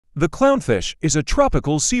The clownfish is a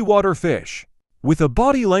tropical seawater fish. With a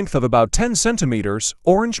body length of about 10 centimeters,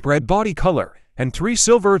 orange-red body color, and 3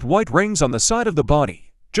 silvered white rings on the side of the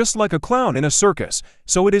body, just like a clown in a circus,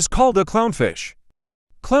 so it is called a clownfish.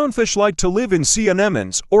 Clownfish like to live in sea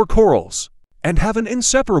anemones or corals, and have an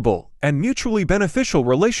inseparable and mutually beneficial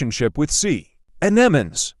relationship with sea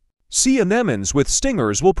anemones. Sea anemones with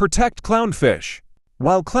stingers will protect clownfish,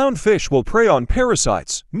 while clownfish will prey on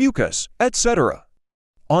parasites, mucus, etc.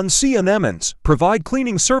 On sea anemones provide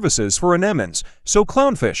cleaning services for anemones, so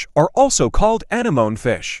clownfish are also called anemone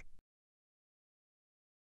fish.